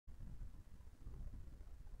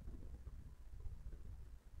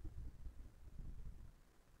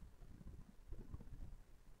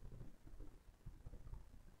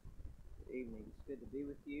evening. It's good to be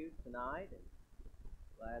with you tonight, and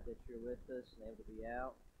glad that you're with us and able to be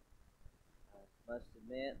out. I must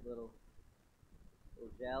admit, a little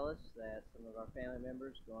jealous that some of our family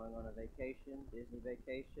members going on a vacation, Disney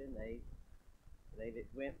vacation. They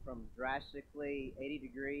went from drastically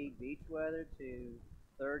 80-degree beach weather to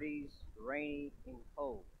 30s, rainy and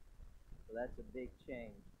cold. So that's a big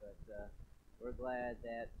change. But we're glad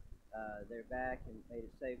that they're back and made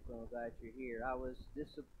it safe. And we're glad you're here. I was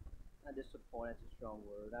not disappointed. That's a strong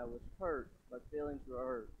word. I was hurt. My feelings were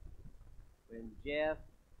hurt when Jeff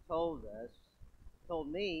told us,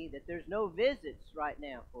 told me that there's no visits right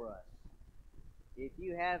now for us. If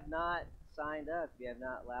you have not signed up, if you have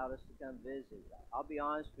not allowed us to come visit, I'll be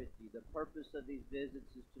honest with you. The purpose of these visits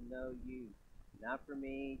is to know you. Not for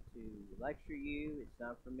me to lecture you. It's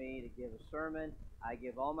not for me to give a sermon. I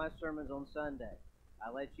give all my sermons on Sunday. I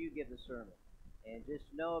let you give the sermon. And just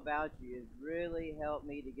know about you. It really helped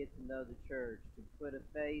me to get to know the church, to put a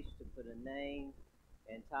face, to put a name,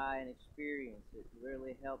 and tie an experience. It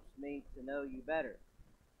really helps me to know you better.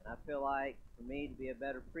 And I feel like for me to be a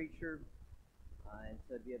better preacher and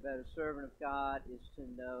to be a better servant of God is to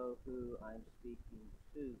know who I'm speaking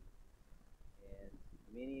to. And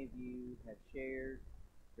many of you have shared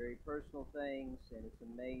very personal things, and it's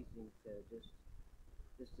amazing to just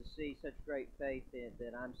to see such great faith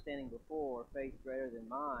that I'm standing before, faith greater than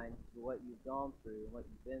mine, for what you've gone through and what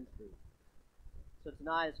you've been through. So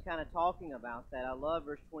tonight is kind of talking about that. I love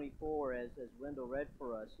verse 24 as Wendell read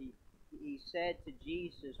for us. He said to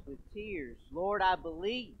Jesus with tears, "Lord, I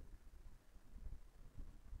believe."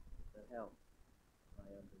 That helps my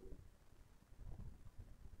unbelief.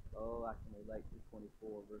 Oh, I can relate to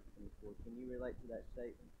 24, verse 24. Can you relate to that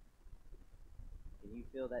statement? Can you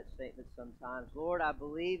feel that statement sometimes? Lord, I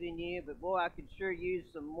believe in you, but boy, I could sure use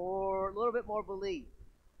a little bit more belief.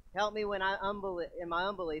 Help me when in my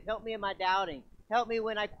unbelief. Help me in my doubting. Help me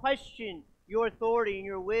when I question your authority and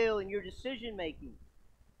your will and your decision making.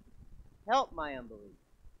 Help my unbelief.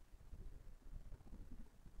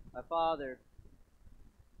 My father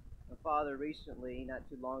recently, not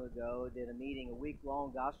too long ago, did a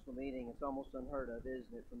week-long gospel meeting. It's almost unheard of,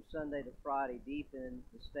 isn't it? From Sunday to Friday, deep in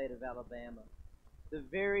the state of Alabama. The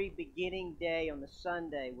very beginning day on the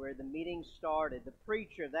Sunday where the meeting started, the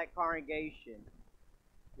preacher of that congregation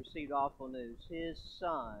received awful news. His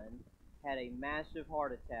son had a massive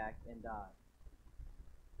heart attack and died.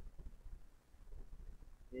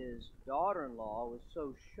 His daughter-in-law was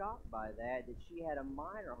so shocked by that she had a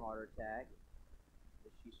minor heart attack,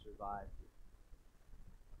 but she survived it.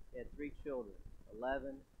 He had 3 children,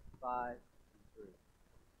 11, 5, and 3.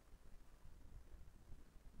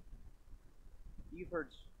 You've heard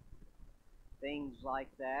things like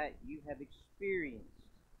that. You have experienced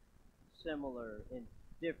similar and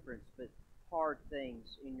different but hard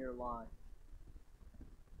things in your life.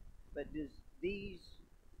 But does these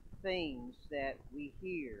things that we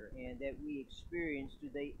hear and that we experience, do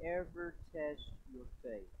they ever test your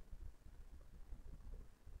faith?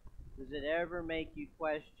 Does it ever make you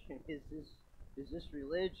question, is this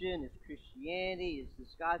religion? Is Christianity? Is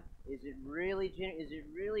this God? Is it really is it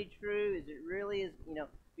really true? Is it really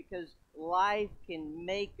because life can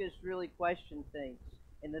make us really question things.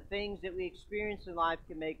 And the things that we experience in life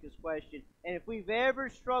can make us question. And if we've ever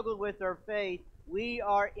struggled with our faith, we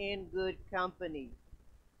are in good company.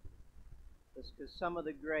 That's because some of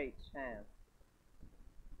the greats have.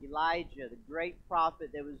 Elijah, the great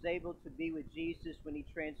prophet that was able to be with Jesus when he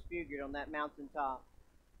transfigured on that mountaintop.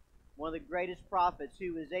 One of the greatest prophets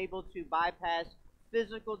who was able to bypass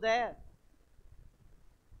physical death.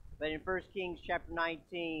 But in 1 Kings chapter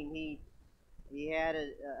 19, he had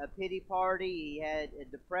a pity party. He had a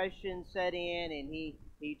depression set in, and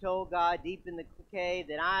he told God deep in the cave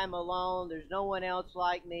that I'm alone. There's no one else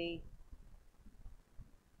like me.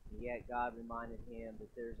 And yet God reminded him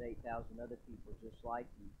that there's 8,000 other people just like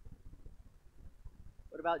you.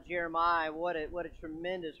 What about Jeremiah? What a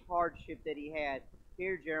tremendous hardship that he had.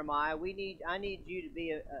 Here, Jeremiah, I need you to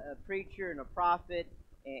be a preacher and a prophet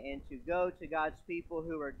and to go to God's people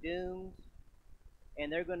who are doomed.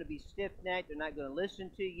 And they're going to be stiff-necked. They're not going to listen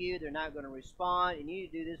to you. They're not going to respond. And you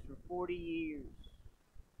need to do this for 40 years.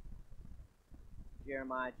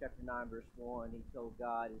 Jeremiah chapter 9, verse 1, he told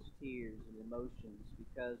God his tears and emotions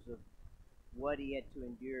because of what he had to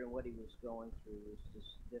endure and what he was going through was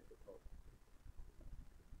just difficult.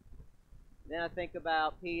 Then I think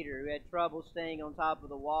about Peter, who had trouble staying on top of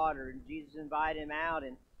the water, and Jesus invited him out,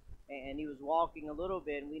 and he was walking a little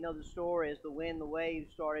bit, and we know the story. As the wind, the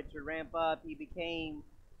waves started to ramp up,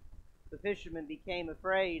 the fisherman became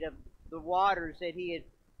afraid of the waters that he had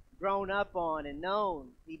grown up on and known.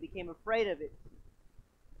 He became afraid of it.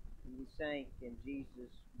 And he sank, and Jesus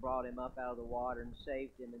brought him up out of the water and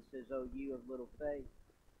saved him and says, "Oh, you of little faith."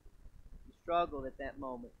 He struggled at that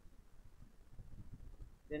moment.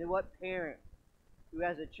 Then what parent who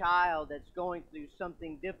has a child that's going through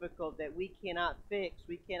something difficult that we cannot fix,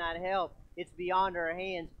 we cannot help, it's beyond our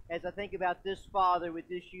hands? As I think about this father with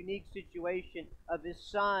this unique situation of his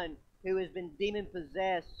son who has been demon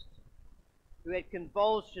possessed, who had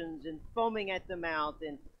convulsions and foaming at the mouth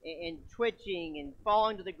and twitching and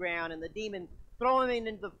falling to the ground, and the demon throwing him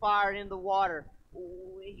into the fire and in the water.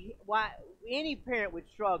 Why any parent would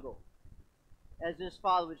struggle as this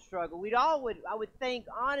father would struggle. I would think,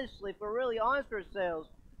 honestly, if we're really honest with ourselves,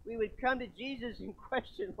 we would come to Jesus and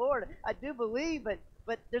question, "Lord, I do believe,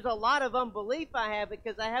 but there's a lot of unbelief I have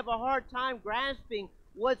because I have a hard time grasping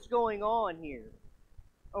what's going on here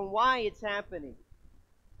and why it's happening."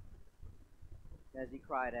 As he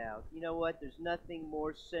cried out, you know what? There's nothing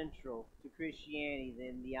more central to Christianity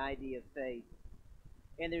than the idea of faith.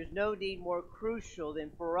 And there's no need more crucial than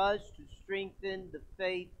for us to strengthen the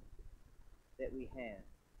faith that we have.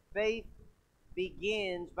 Faith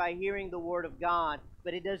begins by hearing the Word of God,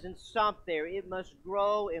 but it doesn't stop there. It must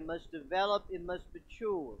grow, it must develop, it must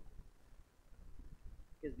mature.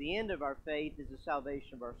 Because the end of our faith is the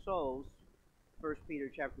salvation of our souls. 1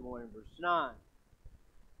 Peter chapter 1 and verse 9.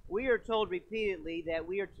 We are told repeatedly that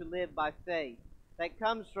we are to live by faith. That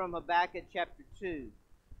comes from Habakkuk chapter 2.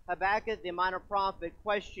 Habakkuk, the minor prophet,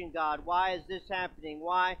 questioned God. Why is this happening?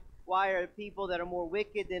 Why are people that are more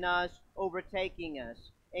wicked than us overtaking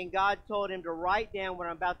us? And God told him to write down what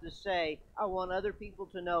I'm about to say. I want other people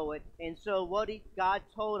to know it. And so God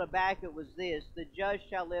told Habakkuk was this: the just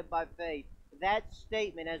shall live by faith. That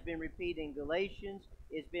statement has been repeated in Galatians,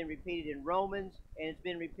 it's been repeated in Romans, and it's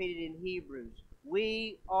been repeated in Hebrews.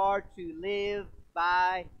 We are to live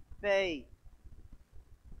by faith,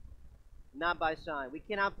 not by sight. We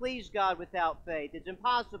cannot please God without faith. It's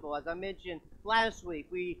impossible. As I mentioned last week,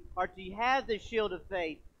 we are to have the shield of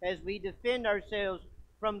faith as we defend ourselves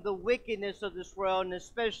from the wickedness of this world, and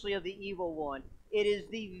especially of the evil one. It is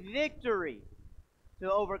the victory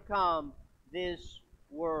to overcome this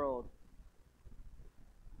world.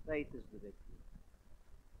 Faith is the victory.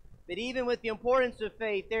 But even with the importance of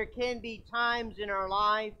faith, there can be times in our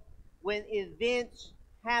life when events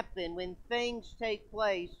happen, when things take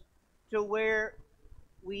place, to where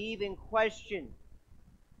we even question,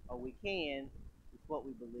 or we can, with what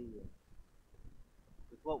we believe in,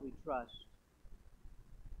 with what we trust.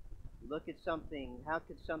 We look at something, how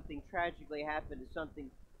could something tragically happen to something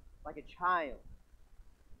like a child?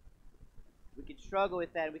 We can struggle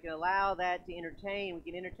with that. We can allow that to entertain.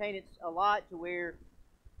 We can entertain it a lot to where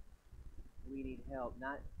we need help,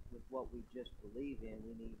 not with what we just believe in.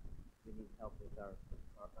 We need help with our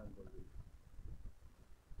unbelief.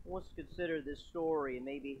 Let's consider this story and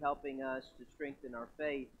maybe helping us to strengthen our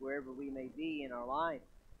faith wherever we may be in our life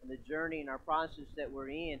and the journey and our process that we're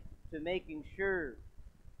in, to making sure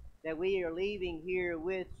that we are leaving here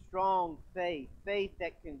with strong faith, faith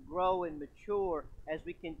that can grow and mature as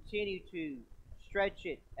we continue to stretch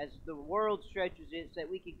it, as the world stretches it, so that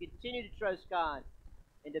we can continue to trust God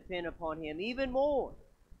and depend upon Him even more,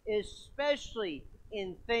 especially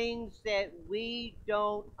in things that we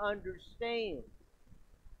don't understand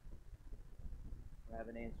or have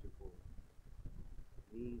an answer for.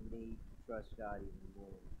 We need to trust God even more.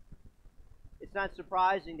 It's not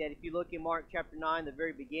surprising that if you look in Mark chapter 9, the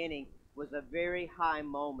very beginning was a very high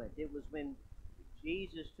moment. It was when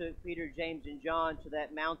Jesus took Peter, James, and John to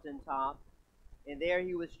that mountaintop, and there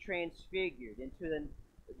he was transfigured into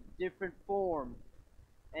a different form.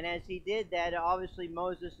 And as he did that, obviously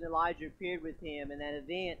Moses and Elijah appeared with him, and that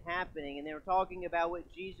event happening, and they were talking about what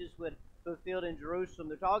Jesus would fulfill in Jerusalem.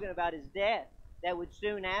 They're talking about his death that would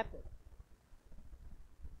soon happen.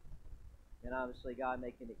 And obviously God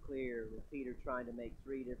making it clear with Peter trying to make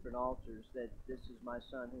 3 different altars that this is my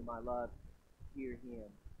son whom I love, hear him.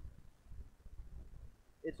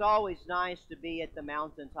 It's always nice to be at the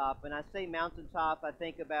mountaintop. And I say mountaintop, I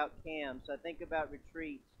think about camps. I think about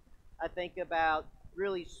retreats. I think about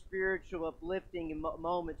really spiritual uplifting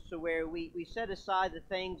moments to where we set aside the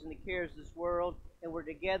things and the cares of this world, and we're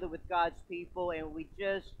together with God's people, and we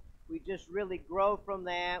just really grow from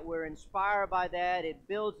that. We're inspired by that. It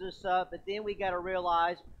builds us up. But then we got to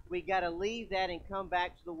realize we got to leave that and come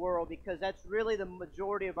back to the world, because that's really the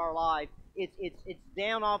majority of our life. It's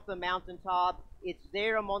down off the mountaintop. It's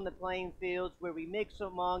there among the playing fields where we mix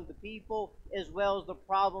among the people as well as the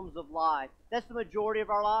problems of life. That's the majority of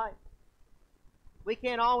our life. We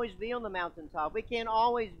can't always be on the mountaintop. We can't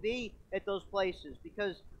always be at those places,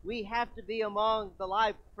 because we have to be among the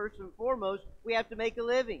life. First and foremost, we have to make a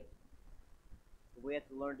living. We have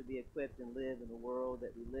to learn to be equipped and live in the world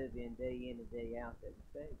that we live in day in and day out that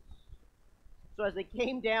we face. So as they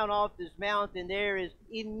came down off this mountain, there is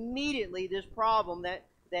immediately this problem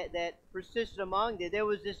that persisted among them. There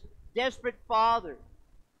was this desperate father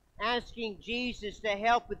asking Jesus to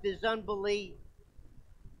help with his unbelief.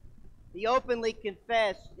 He openly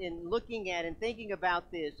confessed in looking at and thinking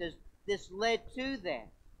about this as this led to that.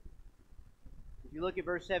 If you look at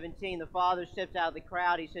verse 17, the father steps out of the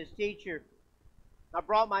crowd. He says, "Teacher, I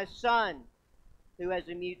brought my son who has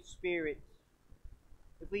a mute spirit."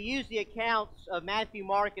 If we use the accounts of Matthew,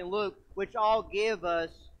 Mark, and Luke, which all give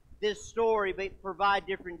us this story but provide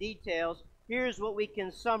different details, here's what we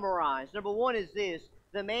can summarize. Number one is this: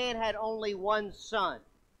 the man had only one son,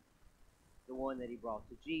 the one that he brought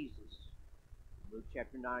to Jesus. Luke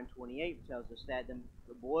chapter 9:28 tells us that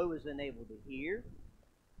the boy was unable to hear,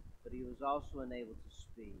 but he was also unable to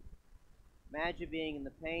speak. Imagine being in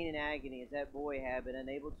the pain and agony as that boy had been,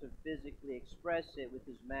 unable to physically express it with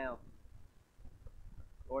his mouth,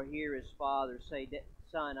 or hear his father say,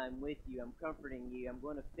 "Son, I'm with you, I'm comforting you, I'm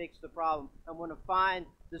going to fix the problem, I'm going to find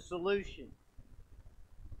the solution."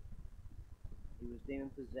 He was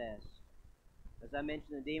demon-possessed. As I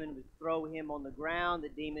mentioned, the demon would throw him on the ground, the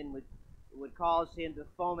demon would cause him to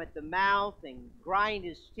foam at the mouth and grind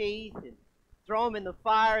his teeth and throw him in the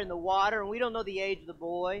fire and the water. And we don't know the age of the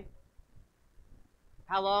boy,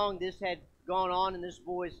 how long this had gone on in this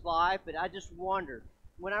boy's life, but I just wonder,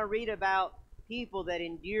 when I read about people that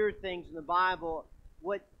endure things in the Bible,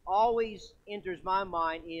 what always enters my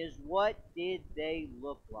mind is, what did they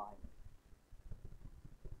look like?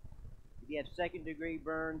 Did he have second-degree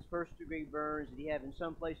burns, first-degree burns? Did he have, in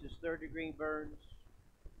some places, third-degree burns?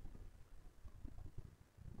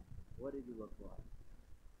 What did he look like?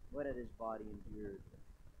 What had his body endured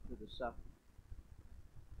through the suffering?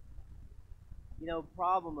 You know,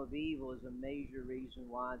 problem of evil is a major reason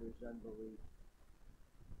why there's unbelief.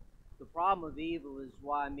 The problem of evil is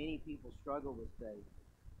why many people struggle with faith.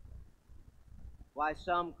 Why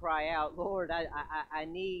some cry out, "Lord, I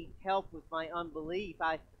need help with my unbelief.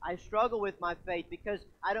 I struggle with my faith because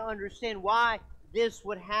I don't understand why this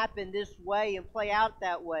would happen this way and play out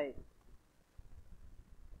that way."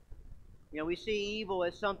 You know, we see evil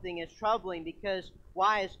as something as troubling because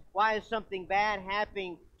why is something bad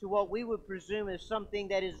happening to what we would presume is something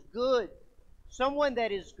that is good, someone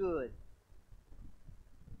that is good?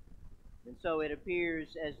 And so it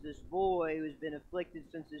appears as this boy who has been afflicted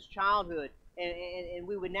since his childhood, and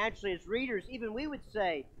we would naturally, as readers, even we would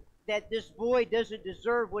say that this boy doesn't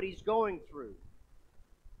deserve what he's going through.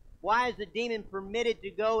 Why is the demon permitted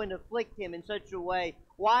to go and afflict him in such a way?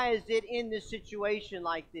 Why is it in this situation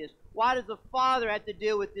like this? Why does the father have to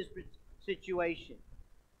deal with this situation?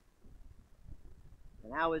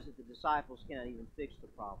 And how is it the disciples cannot even fix the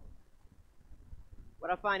problem?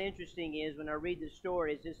 What I find interesting is when I read the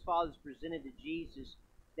story, as this father is presented to Jesus,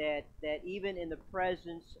 that even in the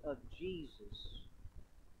presence of Jesus,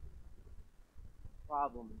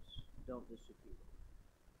 problems don't disappear.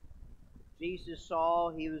 Jesus saw,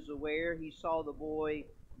 he was aware, he saw the boy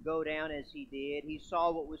go down as he did. He saw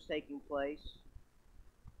what was taking place.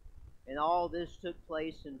 And all this took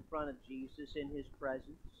place in front of Jesus in his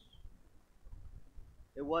presence.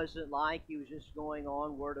 It wasn't like he was just going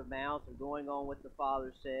on word of mouth or going on what the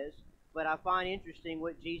Father says. But I find interesting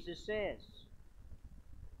what Jesus says.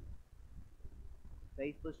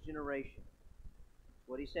 Faithless generation.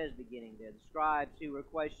 What he says beginning there. The scribes who were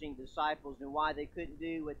questioning disciples and why they couldn't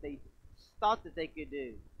do what they thought that they could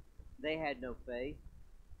do. They had no faith.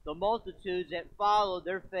 The multitudes that followed,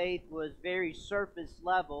 their faith was very surface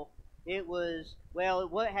level. It was, "Well,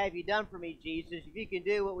 what have you done for me, Jesus? If you can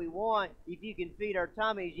do what we want, if you can feed our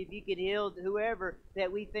tummies, if you can heal whoever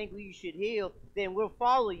that we think we should heal, then we'll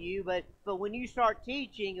follow you. But when you start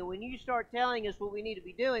teaching and when you start telling us what we need to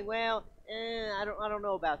be doing, well, I don't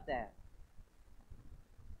know about that."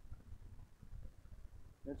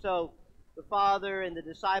 And so the Father and the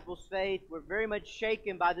disciples' faith were very much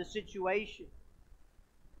shaken by the situation.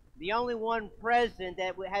 The only one present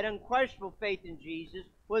that had unquestionable faith in Jesus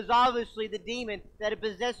was obviously the demon that had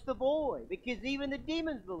possessed the boy, because even the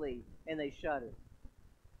demons believed and they shuddered.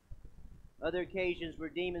 Other occasions where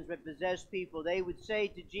demons would possess people, they would say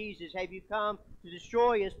to Jesus, "Have you come to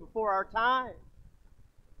destroy us before our time?"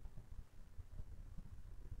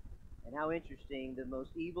 And how interesting, the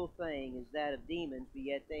most evil thing is that of demons, but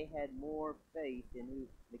yet they had more faith in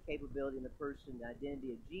the capability and the person, the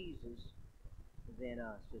identity of Jesus than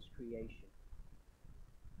us as creation,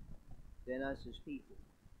 than us as people.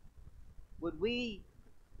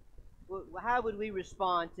 How would we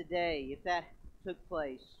respond today if that took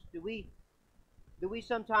place? Do we Do we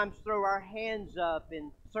sometimes throw our hands up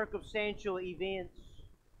in circumstantial events?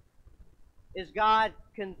 Is God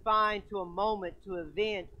confined to a moment, to an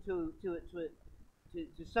event, to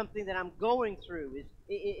something that I'm going through?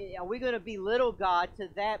 Are we going to belittle God to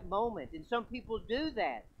that moment? And some people do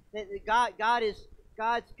that.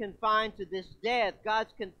 God's confined to this death.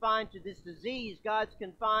 God's confined to this disease. God's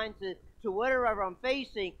confined to whatever I'm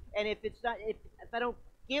facing. And if I don't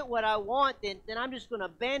get what I want, then I'm just going to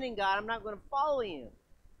abandon God. I'm not going to follow Him.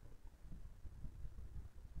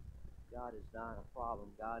 God is not a problem.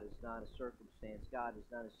 God is not a circumstance. God is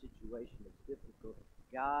not a situation that's difficult.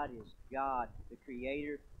 God is God, the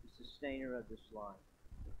Creator, the Sustainer of this life.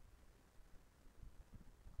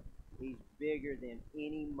 He's bigger than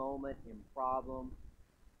any moment and problem,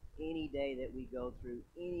 any day that we go through,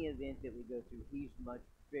 any event that we go through. He's much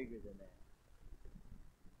bigger than that.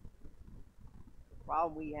 The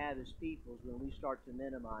problem we have as people is when we start to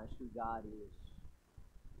minimize who God is.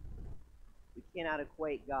 We cannot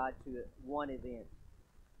equate God to one event.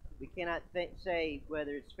 We cannot say,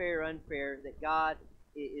 whether it's fair or unfair, that God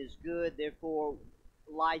is good, therefore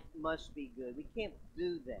life must be good. We can't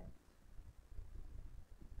do that.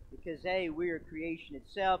 Because A, we are creation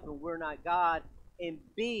itself and we're not God, and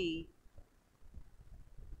B,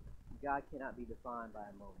 God cannot be defined by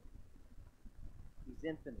a moment. He's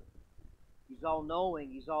infinite. He's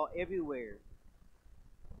all-knowing. He's all everywhere.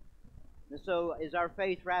 And so is our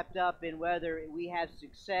faith wrapped up in whether we have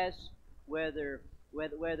success, whether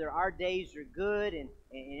our days are good and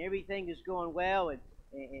everything is going well and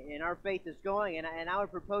our faith is going? And I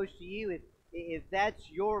would propose to you, if that's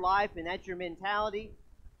your life and that's your mentality,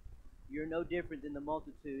 you're no different than the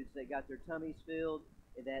multitudes that got their tummies filled,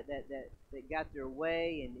 that got their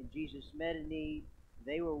way, and Jesus met a need.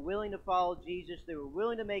 They were willing to follow Jesus. They were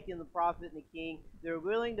willing to make Him the prophet and the king. They were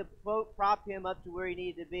willing to prop Him up to where He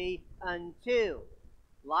needed to be until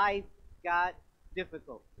life got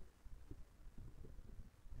difficult.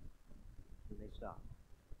 And they stopped.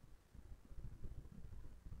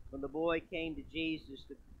 When the boy came to Jesus,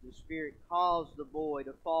 the Spirit caused the boy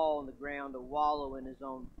to fall on the ground, to wallow in his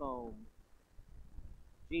own foam.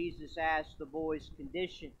 Jesus asked the boy's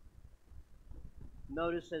condition.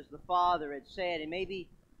 Notice, as the father had said, and maybe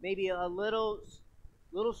a little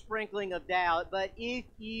sprinkling of doubt, but if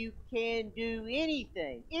you can do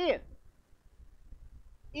anything, if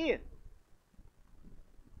you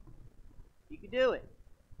can do it.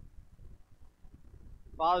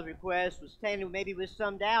 The father's request was taken maybe with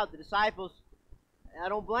some doubt. The disciples, I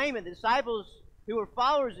don't blame them, the disciples who were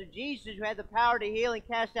followers of Jesus, who had the power to heal and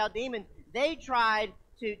cast out demons, they tried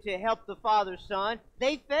to help the Father's Son.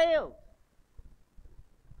 They failed.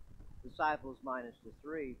 Disciples minus the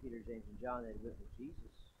three, Peter, James, and John, that went with Jesus.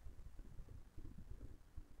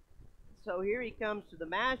 So here he comes to the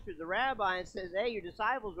master, the rabbi, and says, hey, your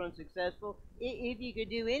disciples were unsuccessful. If you could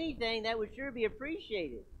do anything, that would sure be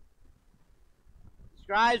appreciated. The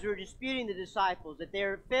scribes were disputing the disciples, that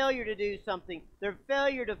their failure to do something, their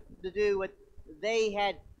failure to do what they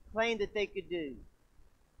had claimed that they could do.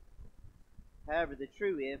 However, the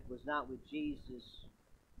true if was not with Jesus,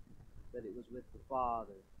 but it was with the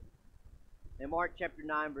Father. In Mark chapter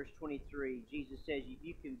 9, verse 23, Jesus says, if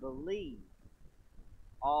you can believe,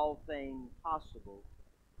 all things possible,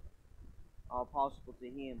 all possible to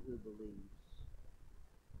him who believes.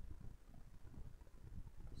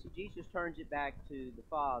 See, Jesus turns it back to the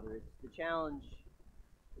Father. It's the challenge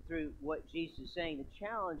through what Jesus is saying. The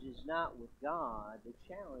challenge is not with God, the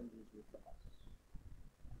challenge is with us.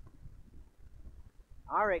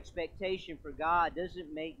 Our expectation for God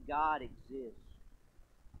doesn't make God exist.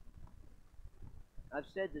 I've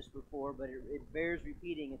said this before, but it bears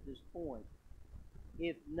repeating at this point.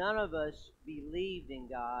 If none of us believed in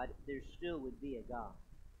God, there still would be a God.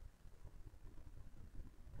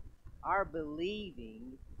 Our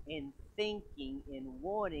believing and thinking and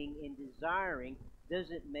wanting and desiring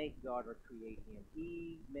doesn't make God or create Him.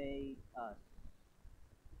 He made us.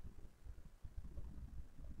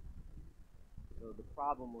 So the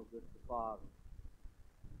problem was with the Father.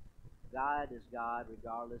 God is God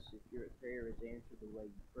regardless if your prayer is answered the way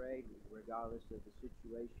you prayed, regardless if the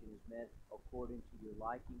situation is met according to your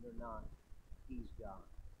liking or not. He's God.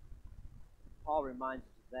 Paul reminds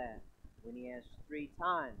us of that when he asked 3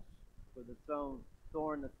 times for the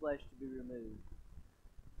thorn in the flesh to be removed.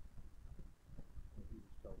 And he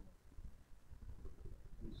was told no.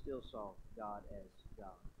 He still saw God as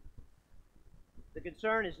God. The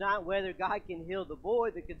concern is not whether God can heal the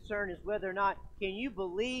boy. The concern is whether or not can you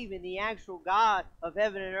believe in the actual God of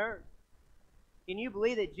heaven and earth. Can you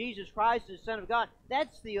believe that Jesus Christ is the Son of God?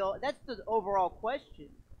 That's the overall question.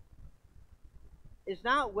 It's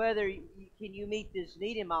not whether can you meet this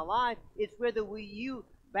need in my life. It's whether will you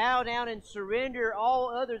bow down and surrender all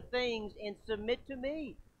other things and submit to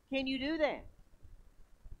me. Can you do that?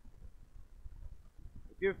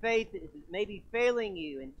 If your faith may be failing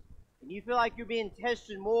you and you feel like you're being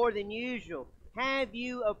tested more than usual, have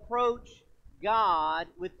you approached God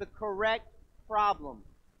with the correct problem?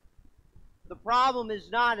 The problem is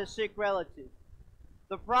not a sick relative.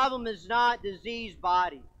 The problem is not diseased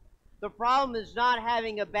body. The problem is not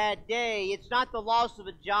having a bad day. It's not the loss of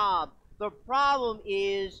a job. The problem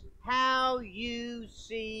is how you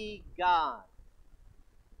see God,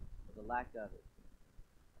 or the lack of it.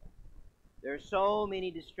 There are so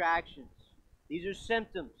many distractions. These are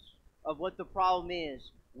symptoms of what the problem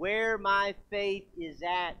is. Where my faith is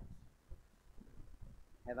at.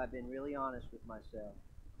 Have I been really honest with myself?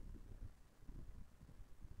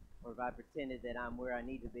 Or have I pretended that I'm where I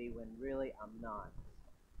need to be when really I'm not?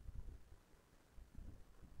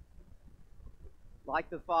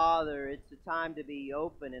 Like the Father, it's a time to be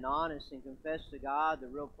open and honest and confess to God the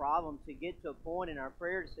real problem, to get to a point in our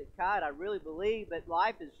prayer to say, God, I really believe, but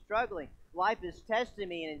life is struggling. Life is testing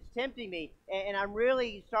me and it's tempting me, and I'm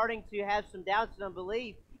really starting to have some doubts and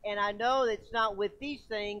unbelief. And I know that it's not with these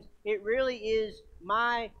things. It really is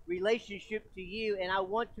my relationship to you, and I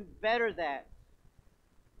want to better that.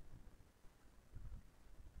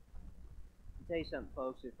 I'll tell you something,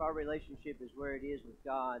 folks. If our relationship is where it is with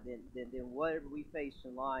God, then whatever we face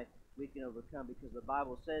in life, we can overcome, because the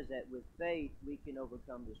Bible says that with faith we can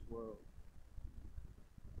overcome this world.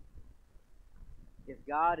 If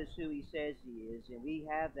God is who He says He is, and we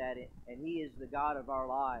have that, and He is the God of our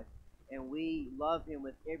life, and we love Him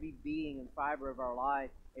with every being and fiber of our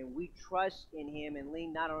life, and we trust in Him and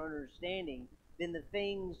lean not on understanding, then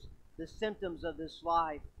the symptoms of this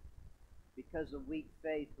life, because of weak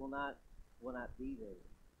faith, will not be there.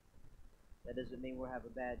 That doesn't mean we'll have a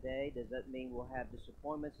bad day. Does that mean we'll have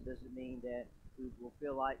disappointments? It doesn't mean that we will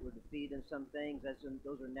feel like we're defeated in some things.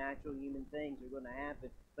 Those are natural human things that are going to happen.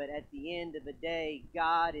 But at the end of the day,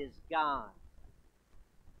 God is God.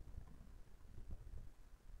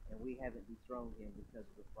 And we haven't dethroned Him because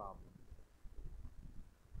of the problem.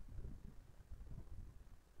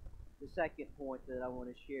 The second point that I want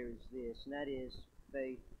to share is this, and that is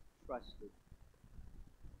faith trusted.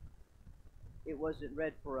 It wasn't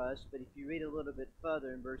read for us, but if you read a little bit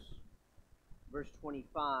further in verse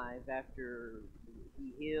 25, after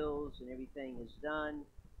He heals and everything is done,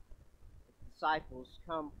 the disciples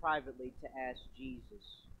come privately to ask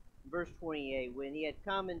Jesus. Verse 28, when He had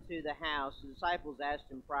come into the house, the disciples asked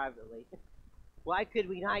Him privately, why could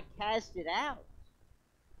we not cast it out?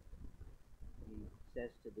 He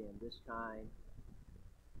says to them, this kind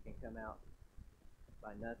can come out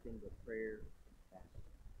by nothing but prayer and fasting.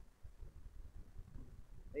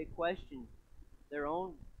 They question their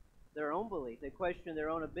own belief. They question their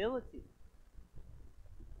own ability.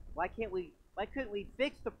 Why couldn't we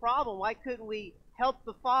fix the problem? Why couldn't we help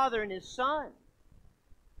the Father and His Son?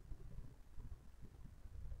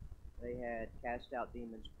 They had cast out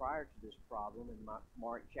demons prior to this problem. In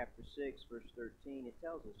Mark chapter 6, verse 13, it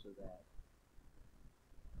tells us of that.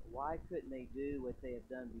 Why couldn't they do what they have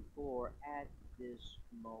done before at this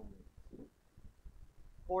moment?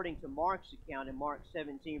 According to Mark's account, in Mark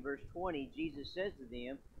 17, verse 20, Jesus says to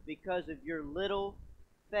them, because of your little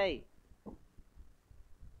faith.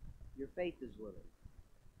 Your faith is little.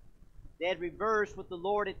 They had reversed what the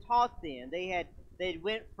Lord had taught them. They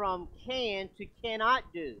went from can to cannot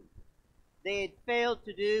do. They had failed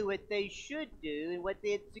to do what they should do and what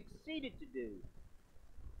they had succeeded to do.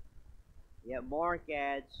 Yet Mark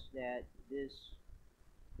adds that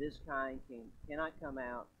this kind cannot come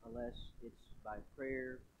out unless it's by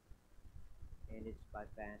prayer and it's by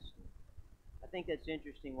fasting. I think that's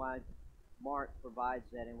interesting why Mark provides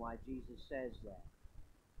that and why Jesus says that.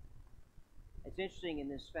 It's interesting in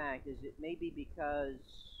this fact is it may be because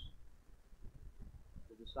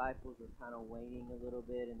the disciples are kind of waning a little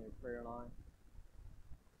bit in their prayer life.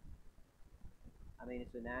 I mean,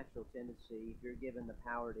 it's a natural tendency. If you're given the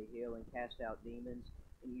power to heal and cast out demons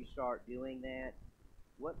and you start doing that,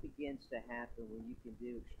 what begins to happen when you can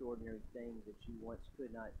do extraordinary things that you once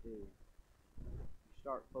could not do? You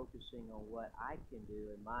start focusing on what I can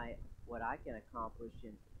do and what I can accomplish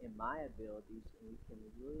in my abilities, and we can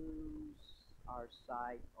lose our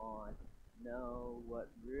sight on, no, what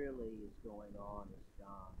really is going on is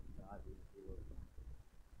God. God is doing.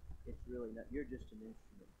 It's really not. You're just an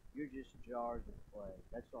instrument. You're just jars of clay.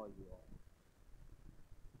 That's all you are.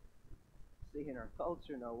 See, in our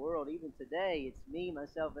culture, in our world, even today, it's me,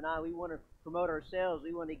 myself, and I. We want to promote ourselves.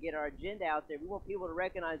 We want to get our agenda out there. We want people to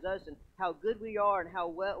recognize us and how good we are and how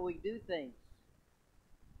well we do things.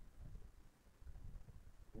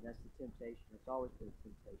 And that's the temptation. It's always been a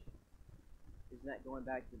temptation. Isn't that going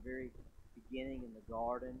back to the very beginning in the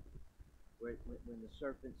garden, where when the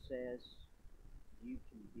serpent says, "You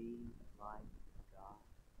can be like God"?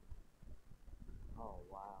 Oh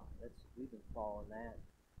wow, we've been following that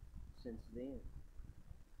since then.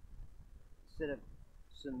 Instead of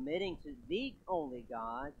submitting to the only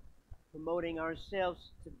God, promoting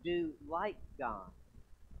ourselves to do like God.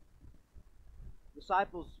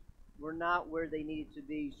 Disciples were not where they needed to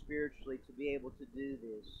be spiritually to be able to do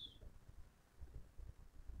this.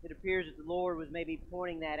 It appears that the Lord was maybe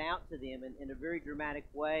pointing that out to them in a very dramatic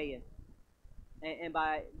way, and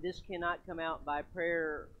by this cannot come out by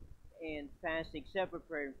prayer and fasting, except for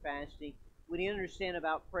prayer and fasting. We need to understand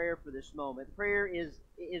about prayer for this moment. Prayer is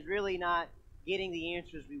really not getting the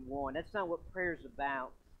answers we want. That's not what prayer is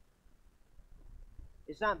about.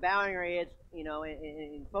 It's not bowing our heads,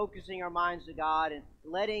 and focusing our minds to God and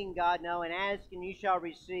letting God know and ask and you shall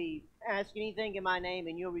receive. Ask anything in my name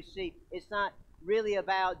and you'll receive. It's not really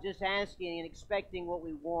about just asking and expecting what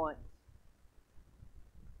we want.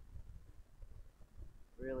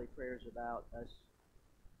 Really, prayer is about us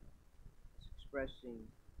expressing,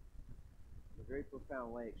 in a very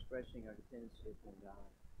profound way, expressing our dependency upon God.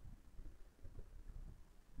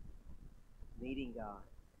 Needing God.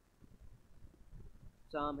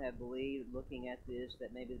 Some have believed, looking at this,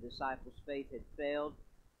 that maybe the disciples' faith had failed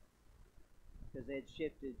because they had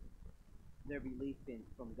shifted their belief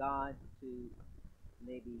from God to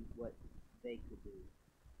maybe what they could do.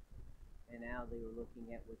 And now they were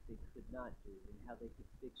looking at what they could not do and how they could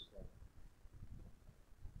fix that.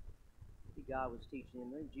 God was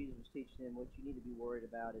teaching them, Jesus was teaching them, what you need to be worried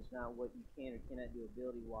about is not what you can or cannot do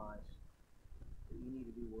ability-wise. What you need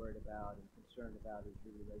to be worried about and concerned about is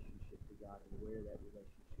your relationship to God and where that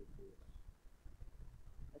relationship is.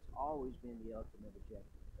 That's always been the ultimate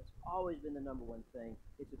objective. That's always been the number one thing.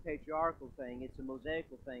 It's a patriarchal thing. It's a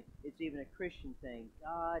Mosaical thing. It's even a Christian thing.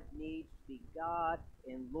 God needs to be God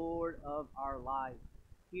and Lord of our life.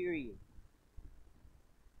 Period.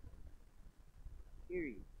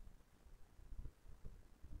 Period.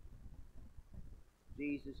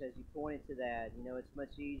 Jesus, as he pointed to that, it's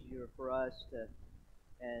much easier for us to,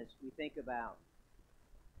 as we think about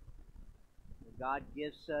God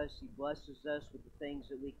gives us, he blesses us with the things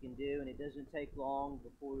that we can do, and it doesn't take long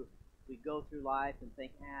before we go through life and think,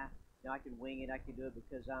 I can wing it, I can do it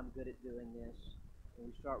because I'm good at doing this. And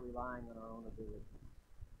we start relying on our own ability.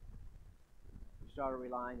 We start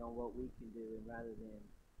relying on what we can do, and rather than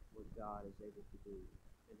what God is able to do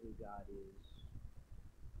and who God is.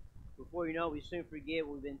 Before you know it, we soon forget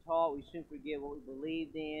what we've been taught, we soon forget what we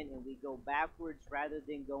believed in, and we go backwards rather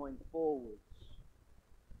than going forwards.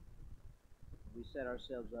 We set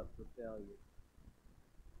ourselves up for failure.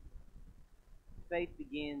 Faith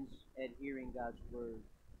begins at hearing God's word.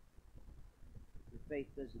 Your faith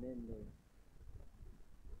doesn't end there.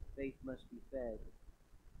 Faith must be fed.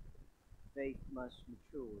 Faith must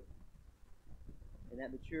mature. And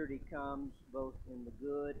that maturity comes both in the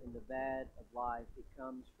good and the bad of life. It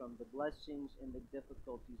comes from the blessings and the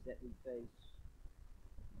difficulties that we face.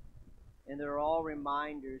 And they're all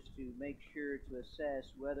reminders to make sure to assess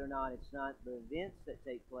whether or not it's not the events that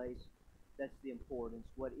take place that's the importance.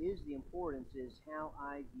 What is the importance is how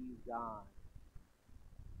I view God.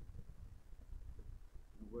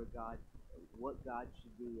 And what God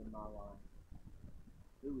should be in my life.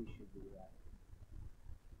 Who he should be like.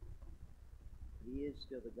 He is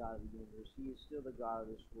still the God of the universe. He is still the God of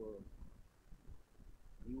this world.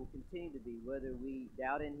 He will continue to be, whether we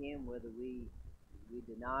doubt in him, whether we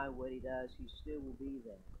deny what he does, he still will be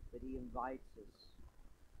there. But he invites us.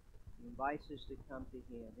 He invites us to come to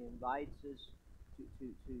him. He invites us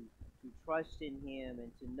to trust in him and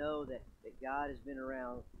to know that God has been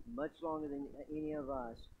around much longer than any of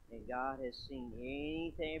us, and God has seen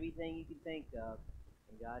everything you can think of,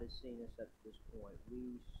 and God has seen us up to this point.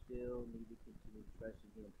 We still need to continue to trust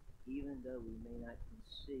in him, even though we may not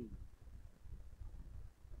conceive.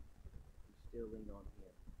 We still lean on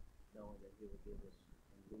him, knowing that he will give us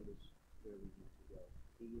and lead us where we need to go.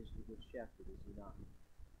 He is the good shepherd, is he not?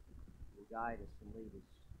 He will guide us and lead us.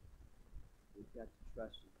 We've got to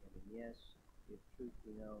trust in him. And yes, if truth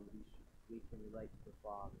be known, we can relate to the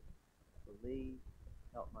Father. Believe,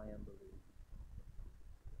 help my unbelief.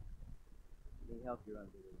 Let me help your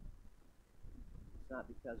unbelief. It's not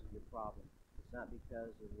because of your problem. It's not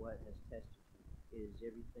because of what has tested you. It is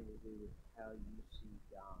everything to do with how you see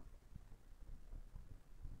God,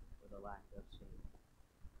 or the lack of seeing.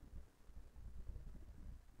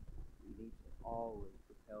 We need to always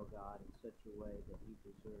propel God in such a way that he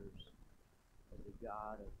deserves, as the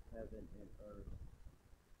God of heaven and earth,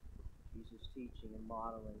 Jesus' teaching and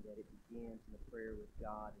modeling that it begins in the prayer with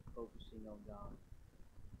God and focusing on God.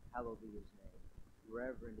 Hallowed be His name.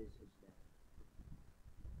 Reverend is His name.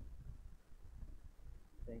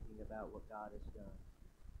 Thinking about what God has done.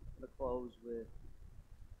 I'm going to close with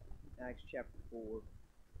Acts chapter 4.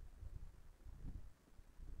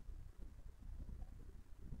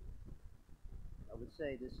 I would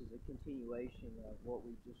say this is a continuation of what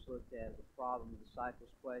we just looked at, the problem, the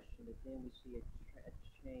disciples' question, but then we see a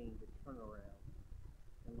change, a turnaround,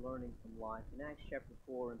 and learning from life. In Acts chapter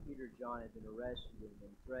 4, when Peter and John had been arrested and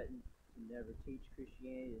been threatened to never teach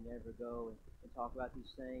Christianity, to never go and talk about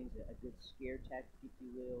these things, a good scare tactic, if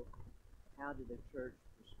you will, how did the church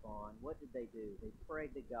respond? What did they do? They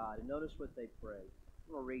prayed to God, and notice what they prayed.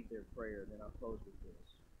 I'm going to read their prayer, and then I'll close with this.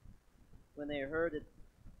 When they heard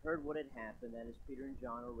what had happened, that is, Peter and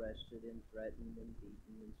John arrested and threatened and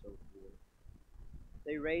beaten and so forth,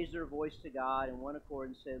 they raised their voice to God in one accord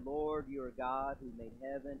and said, Lord, you are God who made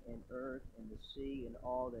heaven and earth and the sea and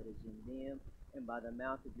all that is in them, and by the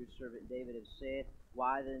mouth of your servant David have said,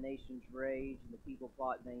 why the nations rage and the people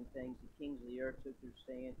plot vain things, the kings of the earth took their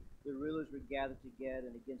stand, the rulers were gathered together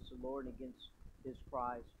and against the Lord and against his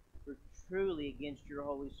Christ. For truly against your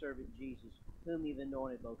holy servant Jesus, whom you've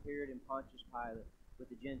anointed, both Herod and Pontius Pilate, with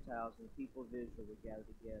the Gentiles and the people of Israel were gathered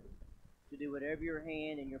together, to do whatever your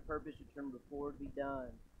hand and your purpose determined before be done.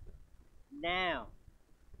 Now,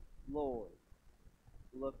 Lord,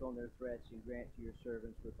 look on their threats and grant to your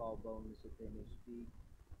servants with all boldness that they may speak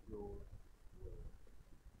your word.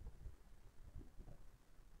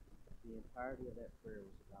 The entirety of that prayer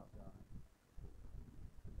was about God.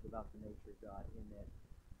 It was about the nature of God. In that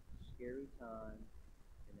scary time,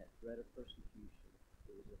 in that threat of persecution,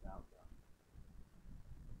 it was about God.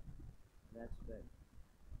 And that's faith.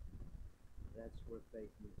 That's where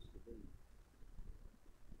faith needs to be.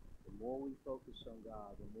 The more we focus on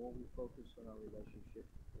God, the more we focus on our relationship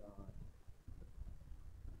with God,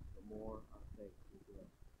 the more our faith will grow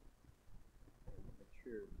and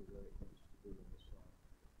mature to where it needs to be in this life.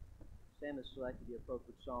 Sam has selected the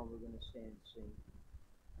appropriate song we're going to stand and sing.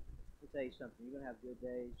 I'll tell you something, you're going to have good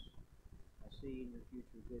days. I see in your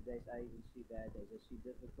future good days. I even see bad days. I see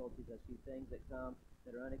difficulties. I see things that come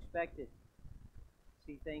that are unexpected. I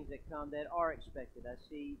see things that come that are expected. I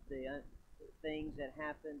see the things that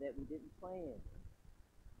happen that we didn't plan.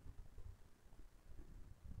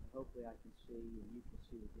 And hopefully I can see, and you can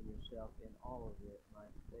see within yourself, in all of it, my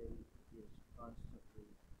faith is constantly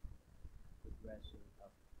progressing up.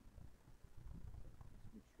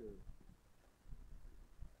 It's mature.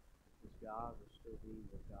 Because God will still be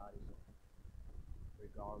where God is at,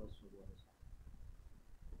 regardless of what has happened.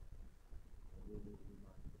 And we need to be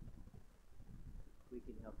mindful. We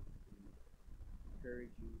can help you,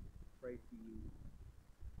 encourage you, pray for you,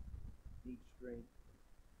 need strength,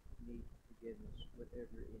 need forgiveness,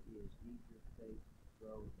 whatever it is, need your faith to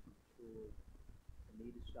grow, to mature, and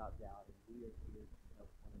need to stop doubting. We are here to help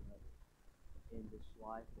one another in this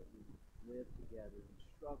life that we live together and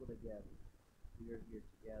struggle together. We are here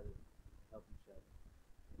together to help each other.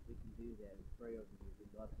 If we can do that and pray over you,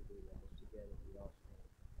 we'd love to do that. As together we also